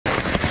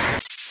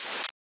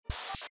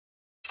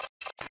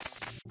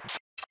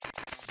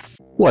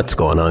What's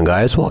going on,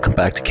 guys? Welcome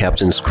back to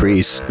Captain's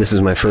Crease. This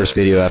is my first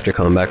video after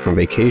coming back from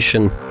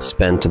vacation.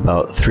 Spent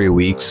about 3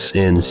 weeks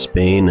in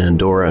Spain,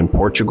 Andorra, and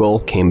Portugal.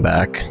 Came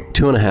back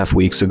 2.5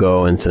 weeks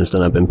ago, and since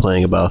then I've been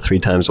playing about 3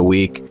 times a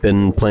week.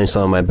 Been playing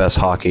some of my best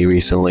hockey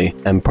recently,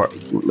 and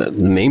the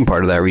main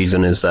part of that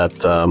reason is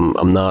that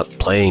I'm not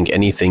playing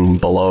anything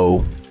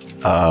below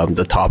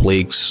the top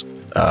leagues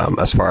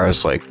as far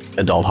as like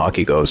adult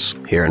hockey goes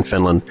here in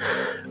Finland.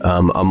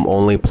 I'm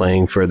only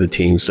playing for the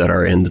teams that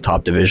are in the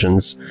top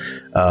divisions,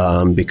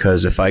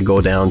 because if I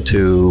go down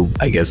to,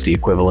 I guess, the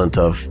equivalent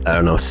of, I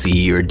don't know,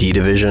 C or D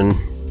division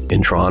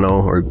in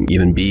Toronto, or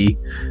even B,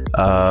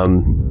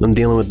 I'm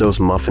dealing with those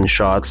muffin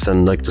shots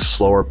and like the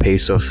slower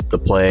pace of the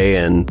play,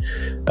 and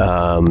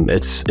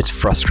it's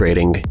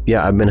frustrating.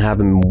 Yeah, I've been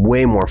having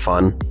way more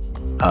fun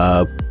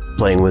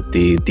playing with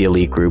the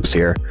elite groups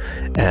here,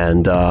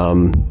 and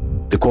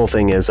the cool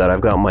thing is that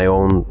I've got my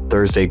own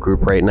Thursday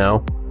group right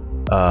now.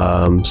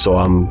 So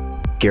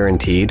I'm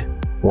guaranteed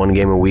 1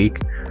 game a week.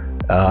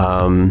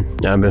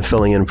 I've been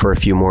filling in for a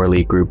few more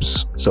elite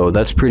groups, so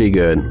that's pretty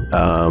good.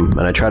 And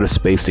I try to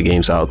space the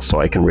games out so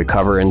I can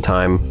recover in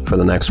time for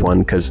the next one,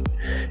 because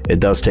it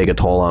does take a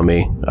toll on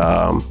me.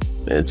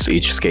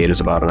 Each skate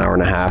is about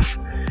 1.5 hours,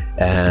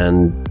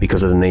 and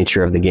because of the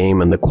nature of the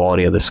game and the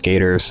quality of the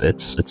skaters,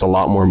 it's a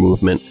lot more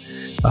movement.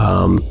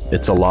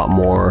 It's a lot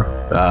more.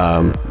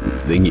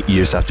 You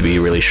just have to be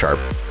really sharp.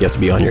 You have to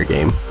be on your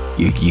game.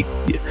 You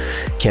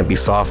can't be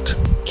soft,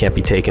 can't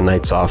be taking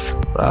nights off,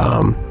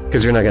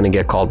 because you're not going to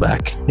get called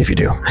back if you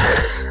do.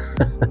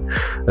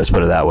 Let's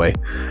put it that way.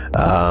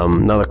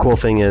 Now the cool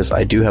thing is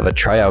I do have a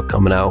tryout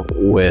coming out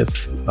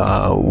with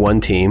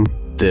one team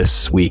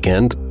this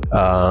weekend.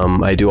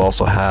 I do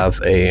also have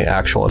a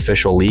actual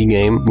official league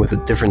game with a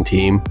different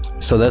team,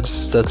 so that's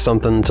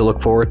something to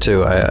look forward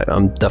to.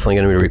 I'm definitely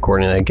going to be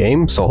recording that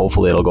game, so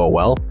hopefully it'll go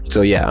well.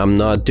 So yeah, I'm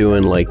not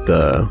doing like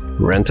the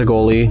rent a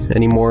goalie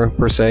anymore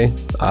per se.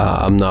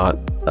 I'm not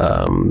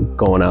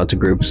going out to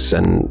groups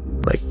and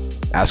like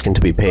asking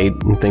to be paid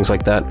and things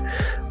like that.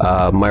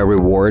 My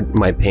reward,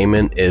 my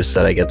payment, is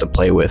that I get to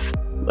play with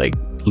like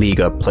league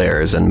up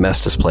players and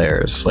Mestis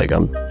players. Like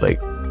I'm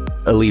like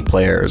elite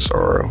players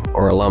or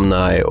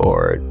alumni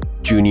or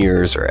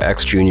juniors or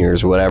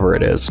ex-juniors, whatever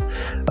it is,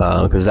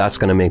 because that's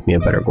going to make me a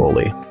better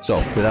goalie. So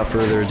without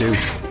further ado,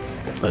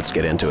 let's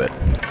get into it.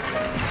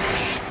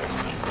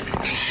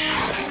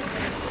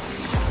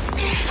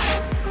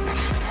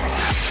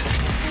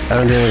 I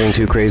don't do anything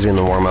too crazy in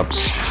the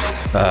warm-ups,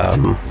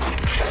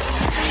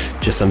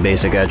 just some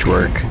basic edge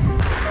work,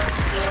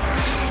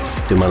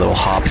 do my little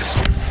hops.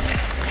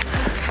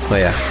 But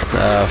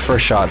yeah,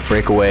 first shot,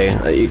 breakaway.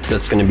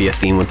 That's going to be a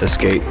theme with this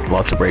skate.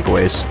 Lots of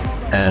breakaways.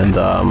 And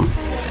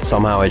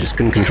somehow I just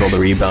couldn't control the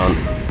rebound,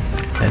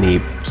 and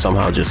he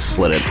somehow just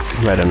slid it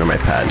right under my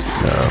pad.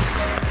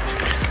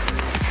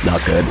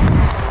 Not good.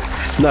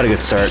 Not a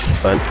good start,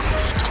 but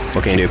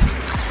what can you do?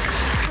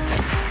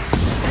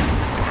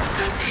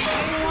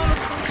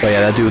 But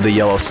yeah, that dude with the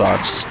yellow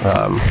socks.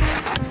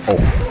 Oh,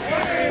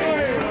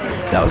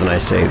 that was a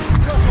nice save.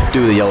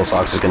 Dude with the yellow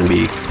socks is going to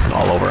be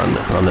all over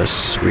on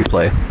this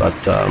replay,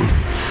 but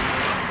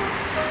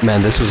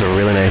man, this was a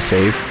really nice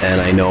save,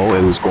 and I know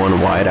it was going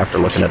wide after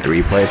looking at the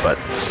replay, but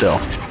still,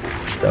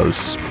 that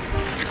was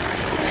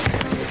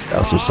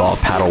some solid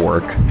paddle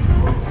work.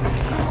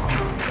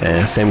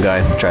 And same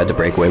guy tried the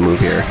breakaway move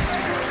here.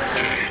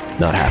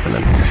 Not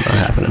happening. Not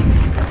happening.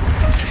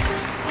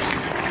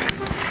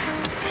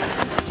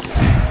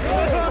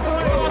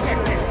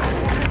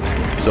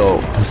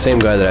 So the same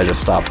guy that I just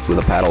stopped with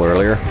a paddle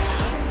earlier,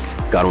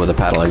 got him with a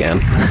paddle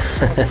again.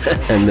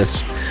 And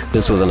this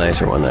was a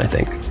nicer one, I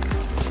think.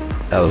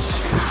 That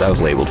was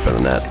labeled for the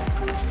net.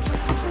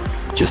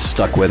 Just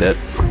stuck with it.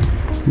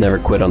 Never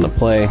quit on the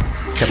play.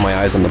 Kept my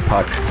eyes on the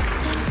puck.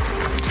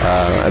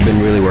 I've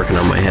been really working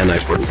on my hand-eye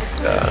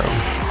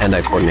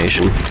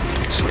coordination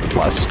the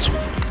last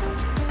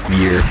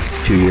year,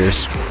 2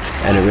 years,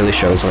 and it really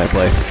shows when I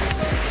play.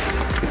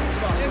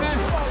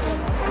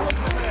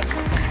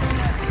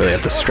 Really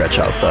have to stretch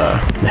out the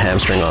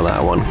hamstring on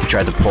that one.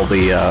 Tried to pull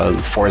the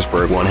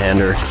Forsberg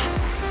one-hander,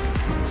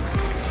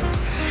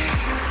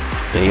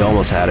 and he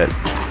almost had it.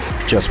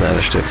 Just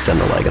managed to extend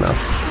the leg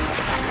enough.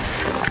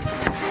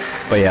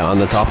 But yeah, on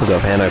the topic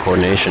of hand-eye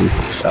coordination,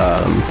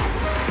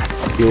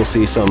 you'll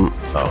see some.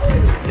 Oh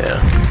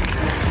yeah,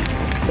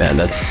 man,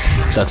 that's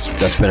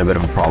been a bit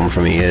of a problem for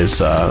me.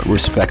 Is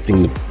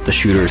respecting the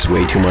shooters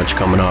way too much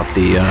coming off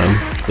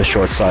the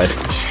short side,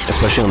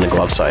 especially on the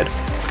glove side.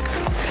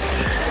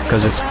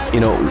 Because it's, you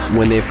know,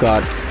 when they've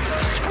got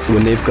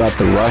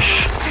the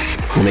rush,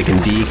 when they can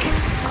deke,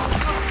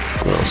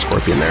 a little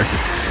scorpion there,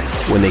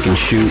 when they can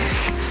shoot,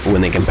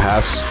 when they can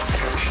pass,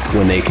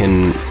 when they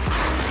can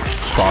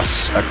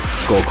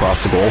go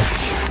across the goal,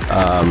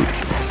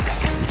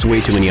 it's way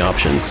too many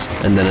options,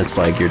 and then it's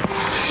like you're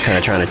kind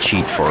of trying to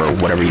cheat for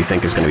whatever you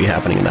think is going to be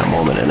happening in that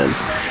moment, and then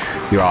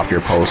you're off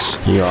your post,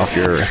 you're off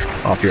your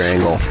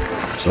angle.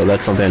 So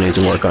that's something I need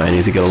to work on. I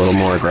need to get a little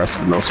more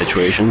aggressive in those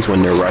situations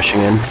when they're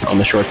rushing in on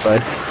the short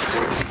side.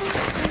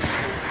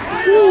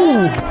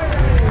 Woo.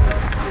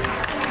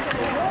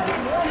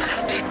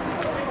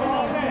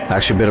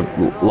 Actually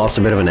lost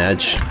a bit of an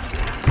edge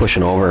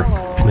pushing over,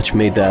 which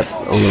made that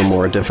a little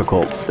more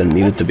difficult than it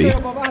needed to be.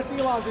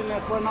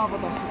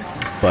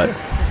 But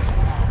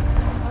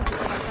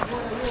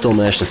still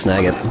managed to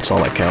snag it. That's all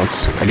that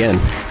counts. Again,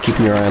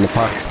 keeping your eye on the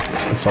puck.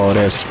 That's all it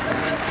is.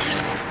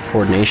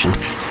 Coordination.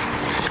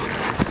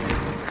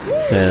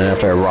 And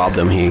after I robbed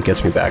him, he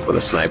gets me back with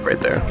a snipe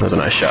right there. That was a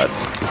nice shot.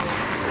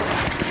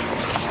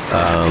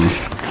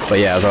 But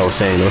yeah, as I was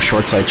saying, those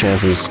short side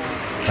chances,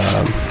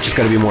 just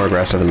got to be more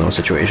aggressive in those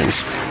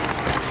situations.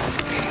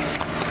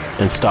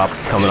 And stop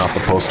coming off the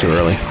post too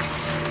early.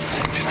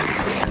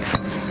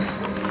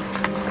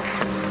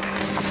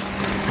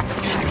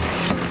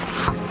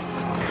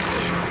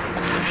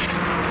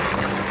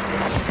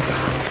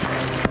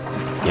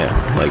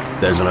 Yeah, like,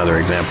 there's another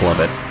example of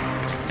it.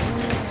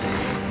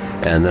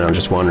 And then I'm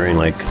just wondering,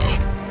 like,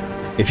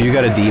 if you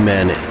got a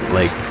D-man,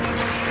 like,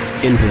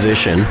 in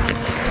position...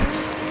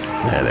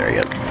 Yeah, there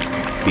you go.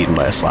 Beaten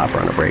by a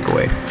slapper on a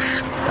breakaway.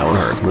 That one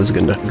hurt. It was a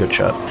good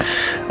shot.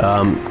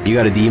 You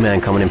got a D-man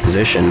coming in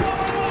position,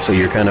 so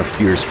you're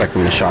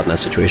expecting the shot in that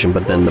situation,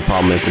 but then the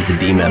problem is that the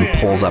D-man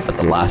pulls up at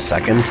the last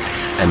second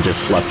and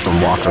just lets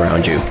them walk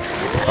around you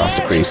across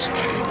the crease.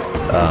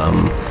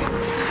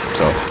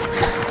 So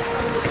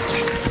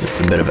it's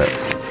a bit of a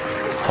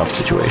tough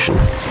situation.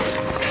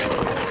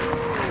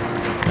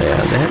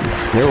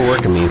 Yeah, they were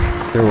working me.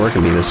 They were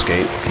working me this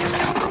skate.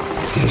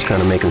 I was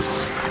kind of making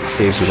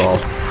saves with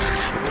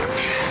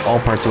all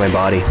parts of my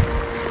body.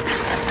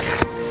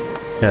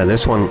 Yeah,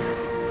 this one,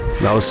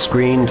 I was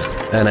screened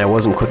and I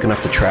wasn't quick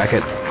enough to track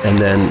it. And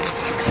then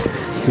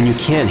when you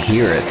can't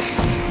hear it,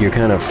 you're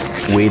kind of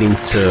waiting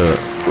to...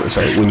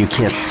 Sorry, when you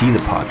can't see the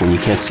puck, when you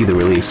can't see the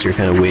release, you're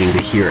kind of waiting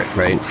to hear it,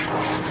 right?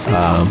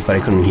 But I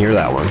couldn't hear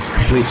that one.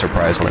 Complete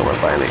surprise when it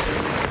went by me.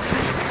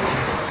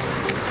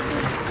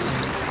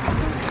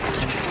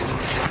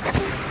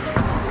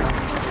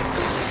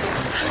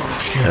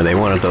 Yeah, they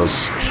wanted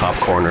those top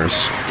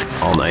corners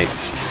all night.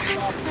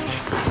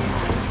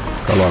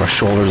 Got a lot of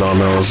shoulders on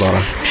those, a lot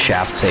of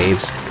shaft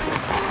saves.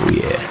 Oh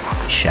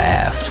yeah,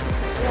 shaft.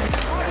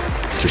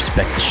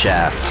 Respect the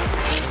shaft.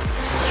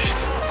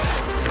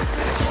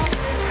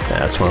 Yeah,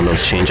 that's one of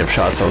those change-up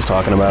shots I was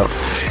talking about.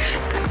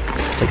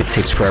 It's like it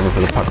takes forever for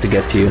the puck to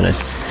get to you and it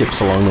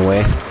dips along the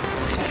way.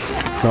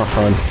 Not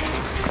fun.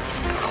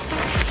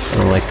 I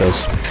don't like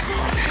those.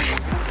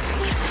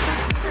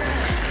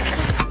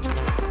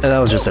 And that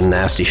was just a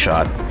nasty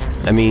shot.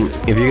 I mean,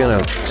 if you're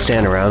gonna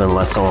stand around and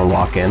let someone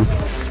walk in,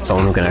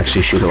 someone who can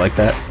actually shoot it like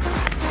that,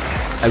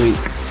 I mean,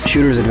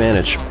 shooter's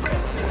advantage.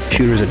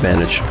 Shooter's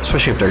advantage.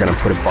 Especially if they're gonna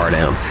put a bar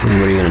down. I mean,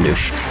 what are you gonna do?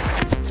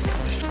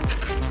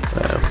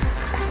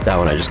 That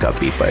one I just got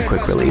beat by a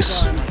quick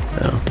release.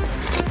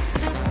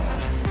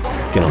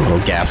 Getting a little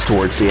gas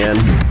towards the end.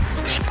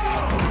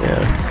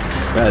 Yeah.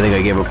 I think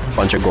I gave a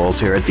bunch of goals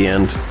here at the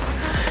end.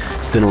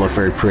 Didn't look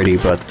very pretty,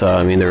 but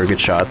I mean, they were good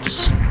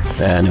shots.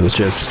 And it was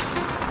just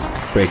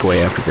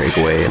breakaway after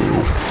breakaway, and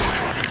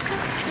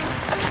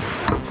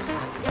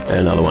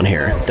another one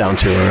here. Down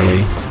too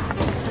early.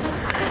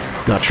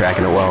 Not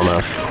tracking it well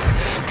enough.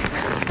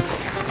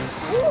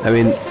 I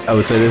mean, I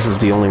would say this is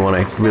the only one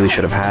I really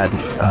should have had.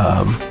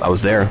 I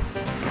was there.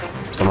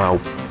 Somehow,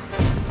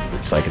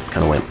 it's like it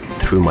kind of went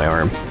through my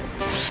arm.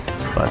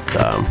 But,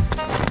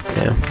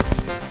 yeah.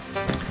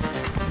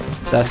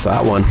 That's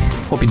that one.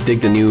 Hope you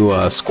dig the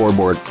new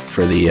scoreboard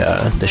for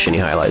the Shinny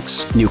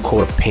highlights. New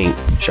coat of paint,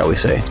 shall we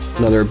say.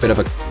 Another bit of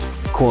a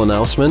cool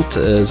announcement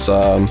is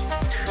going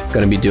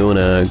to be doing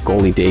a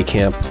goalie day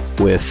camp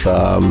with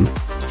none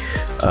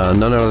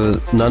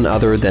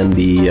other than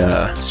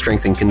the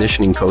strength and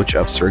conditioning coach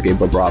of Sergei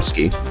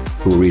Bobrovsky,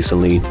 who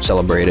recently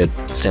celebrated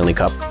Stanley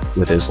Cup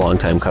with his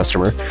longtime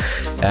customer.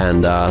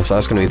 And so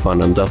that's going to be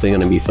fun. I'm definitely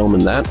going to be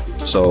filming that.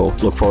 So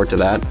look forward to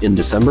that in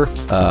December.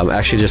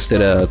 Actually just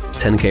did a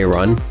 10K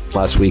run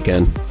last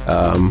weekend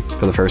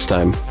for the first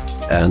time.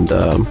 And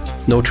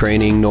no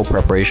training, no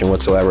preparation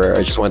whatsoever.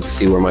 I just wanted to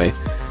see where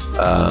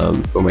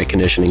my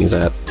conditioning is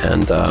at.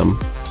 And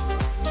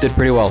did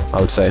pretty well, I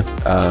would say,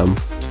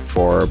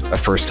 for a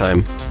first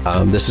time.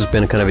 This has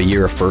been kind of a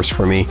year of first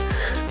for me.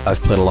 I've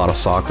played a lot of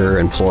soccer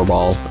and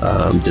floorball,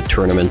 did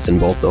tournaments in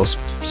both those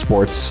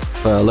sports.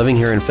 Living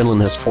here in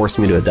Finland has forced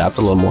me to adapt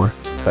a little more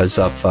because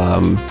of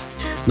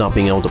not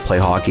being able to play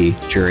hockey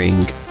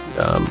during,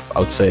 I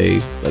would say,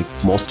 like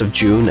most of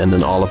June and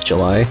then all of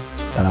July,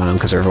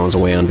 because everyone's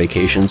away on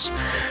vacations.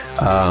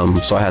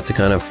 So I had to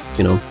kind of,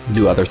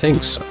 do other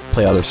things,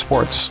 play other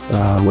sports,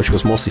 which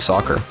was mostly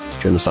soccer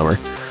during the summer.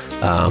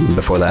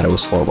 Before that, it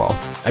was floorball.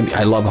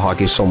 I love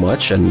hockey so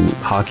much, and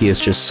hockey is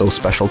just so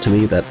special to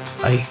me that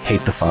I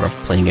hate the thought of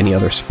playing any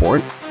other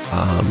sport.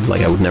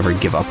 Like I would never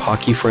give up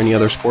hockey for any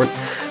other sport,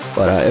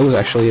 but it was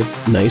actually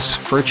nice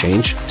for a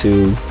change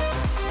to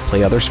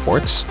play other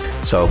sports.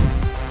 So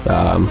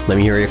let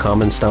me hear your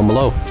comments down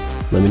below.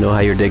 Let me know how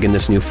you're digging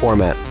this new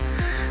format.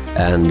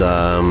 And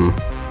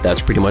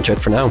that's pretty much it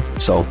for now.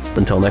 So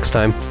until next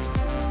time,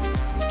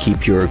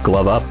 keep your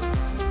glove up